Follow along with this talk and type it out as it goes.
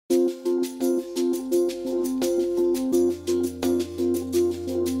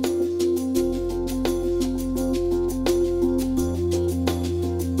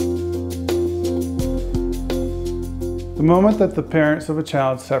The moment that the parents of a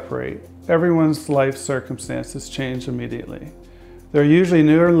child separate, everyone's life circumstances change immediately. There are usually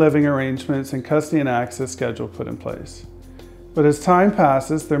newer living arrangements and custody and access schedule put in place. But as time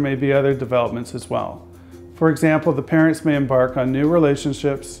passes, there may be other developments as well. For example, the parents may embark on new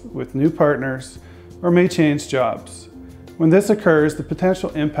relationships with new partners or may change jobs. When this occurs, the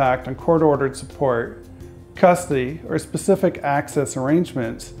potential impact on court-ordered support, custody, or specific access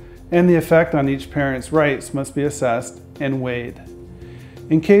arrangements and the effect on each parent's rights must be assessed and weighed.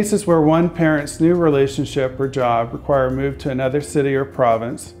 In cases where one parent's new relationship or job require a move to another city or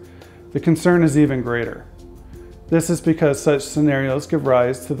province, the concern is even greater. This is because such scenarios give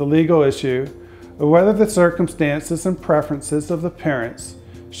rise to the legal issue of whether the circumstances and preferences of the parents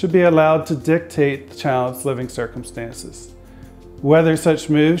should be allowed to dictate the child's living circumstances, whether such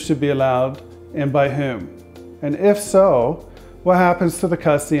moves should be allowed and by whom, and if so, what happens to the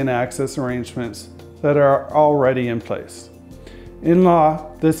custody and access arrangements that are already in place. In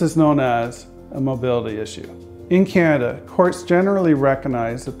law, this is known as a mobility issue. In Canada, courts generally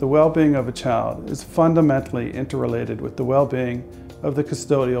recognize that the well-being of a child is fundamentally interrelated with the well-being of the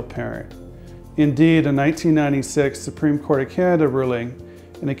custodial parent. Indeed, a 1996 Supreme Court of Canada ruling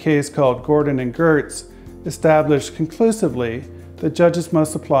in a case called Gordon and Gertz established conclusively that judges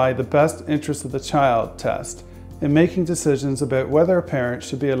must apply the best interest of the child test in making decisions about whether a parent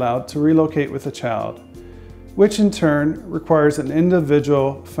should be allowed to relocate with a child, which in turn requires an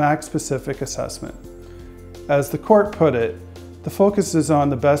individual, fact-specific assessment. As the court put it, the focus is on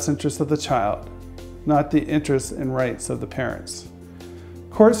the best interest of the child, not the interests and rights of the parents.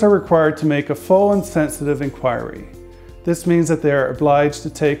 Courts are required to make a full and sensitive inquiry. This means that they are obliged to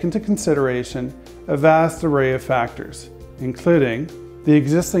take into consideration a vast array of factors, including the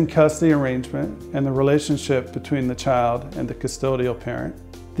existing custody arrangement and the relationship between the child and the custodial parent,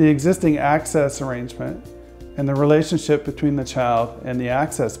 the existing access arrangement and the relationship between the child and the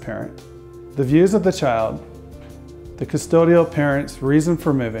access parent, the views of the child, the custodial parent's reason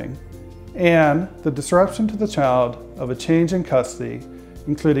for moving, and the disruption to the child of a change in custody,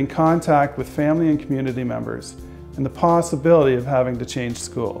 including contact with family and community members, and the possibility of having to change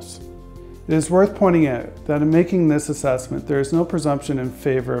schools. It is worth pointing out that in making this assessment, there is no presumption in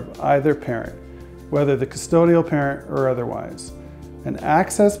favor of either parent, whether the custodial parent or otherwise. An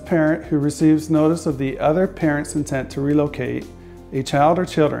access parent who receives notice of the other parent's intent to relocate a child or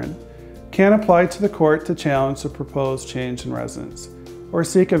children can apply to the court to challenge the proposed change in residence or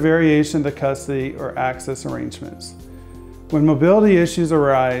seek a variation of the custody or access arrangements. When mobility issues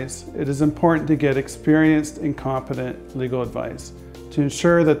arise, it is important to get experienced and competent legal advice to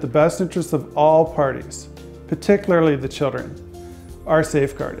ensure that the best interests of all parties, particularly the children, are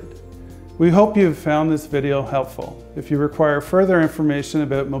safeguarded. We hope you have found this video helpful. If you require further information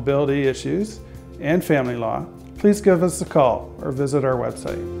about mobility issues and family law, please give us a call or visit our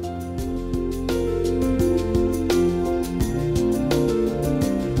website.